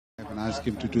And ask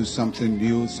him to do something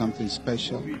new, something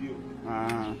special.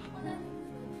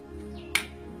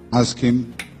 Ask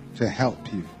him to help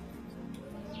you.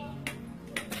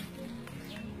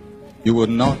 You will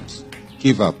not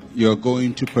give up. You're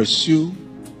going to pursue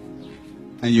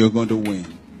and you're going to win.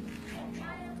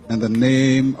 In the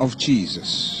name of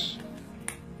Jesus.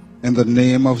 In the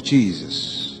name of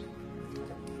Jesus.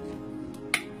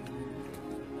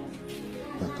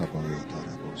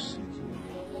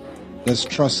 Let's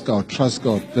trust God. Trust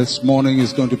God. This morning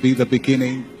is going to be the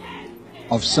beginning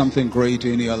of something great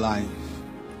in your life.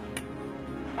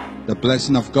 The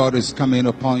blessing of God is coming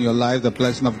upon your life. The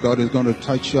blessing of God is going to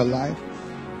touch your life.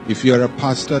 If you're a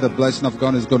pastor, the blessing of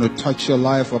God is going to touch your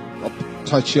life or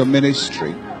touch your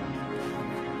ministry.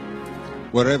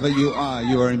 Wherever you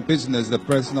are in business, the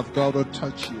blessing of God will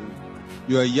touch you.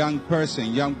 You're a young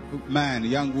person, young man,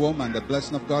 young woman, the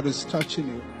blessing of God is touching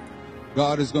you.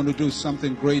 God is going to do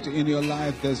something great in your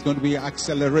life. There's going to be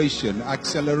acceleration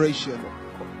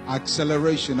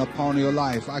upon your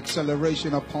life,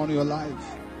 acceleration upon your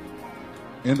life.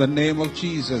 In the name of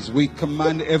Jesus, we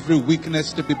command every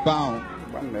weakness to be bound.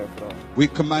 We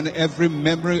command every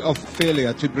memory of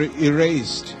failure to be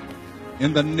erased.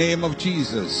 In the name of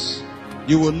Jesus,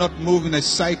 you will not move in a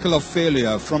cycle of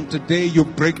failure. From today, you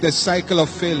break the cycle of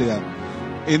failure.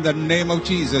 In the name of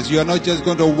Jesus, you are not just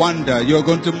going to wander, you're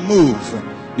going to move.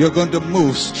 You're going to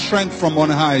move. Strength from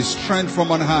on high, strength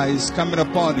from on high is coming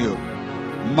upon you.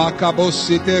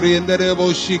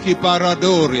 Makabositerebo shiki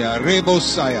paradoria,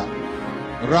 rebosaya,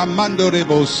 ramando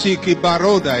rebo siki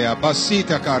barodaya,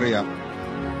 basita karia.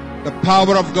 The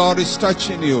power of God is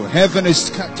touching you. Heaven is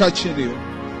touching you.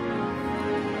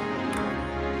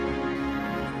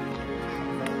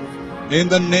 In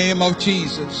the name of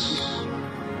Jesus,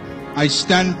 I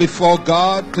stand before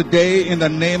God today in the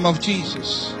name of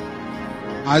Jesus.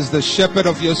 As the shepherd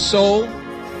of your soul,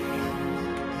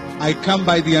 I come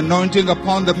by the anointing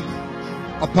upon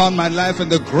my life and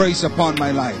the grace upon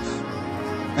my life.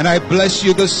 And I bless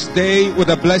you this day with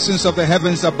the blessings of the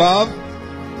heavens above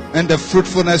and the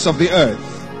fruitfulness of the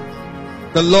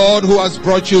earth. The Lord who has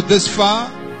brought you this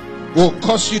far will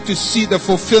cause you to see the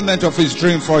fulfillment of his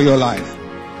dream for your life.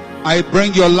 I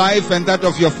bring your life and that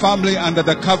of your family under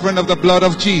the covering of the blood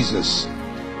of Jesus.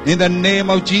 In the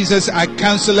name of Jesus, I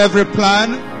cancel every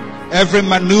plan, every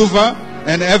maneuver,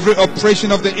 and every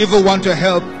operation of the evil one to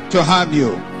harm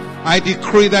you. I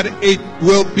decree that it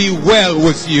will be well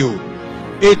with you.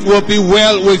 It will be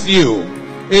well with you.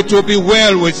 It will be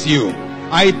well with you.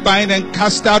 I bind and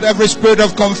cast out every spirit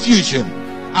of confusion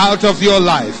out of your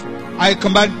life. I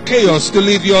command chaos to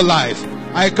leave your life.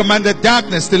 I command the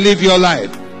darkness to leave your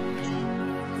life.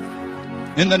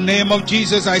 In the name of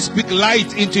Jesus, I speak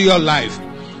light into your life.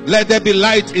 Let there be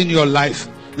light in your life.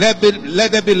 Let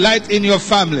there be light in your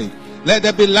family. Let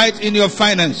there be light in your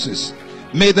finances.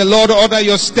 May the Lord order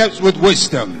your steps with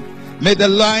wisdom. May the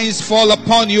lines fall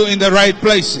upon you in the right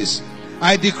places.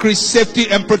 I decree safety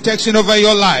and protection over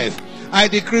your life. I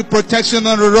decree protection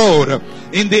on the road,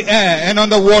 in the air, and on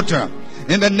the water.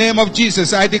 In the name of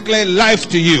Jesus, I declare life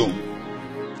to you.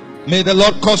 May the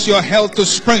Lord cause your health to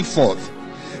spring forth.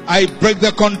 I break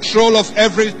the control of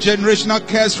every generational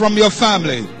curse from your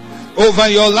family over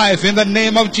your life in the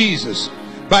name of Jesus.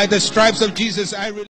 By the stripes of Jesus, I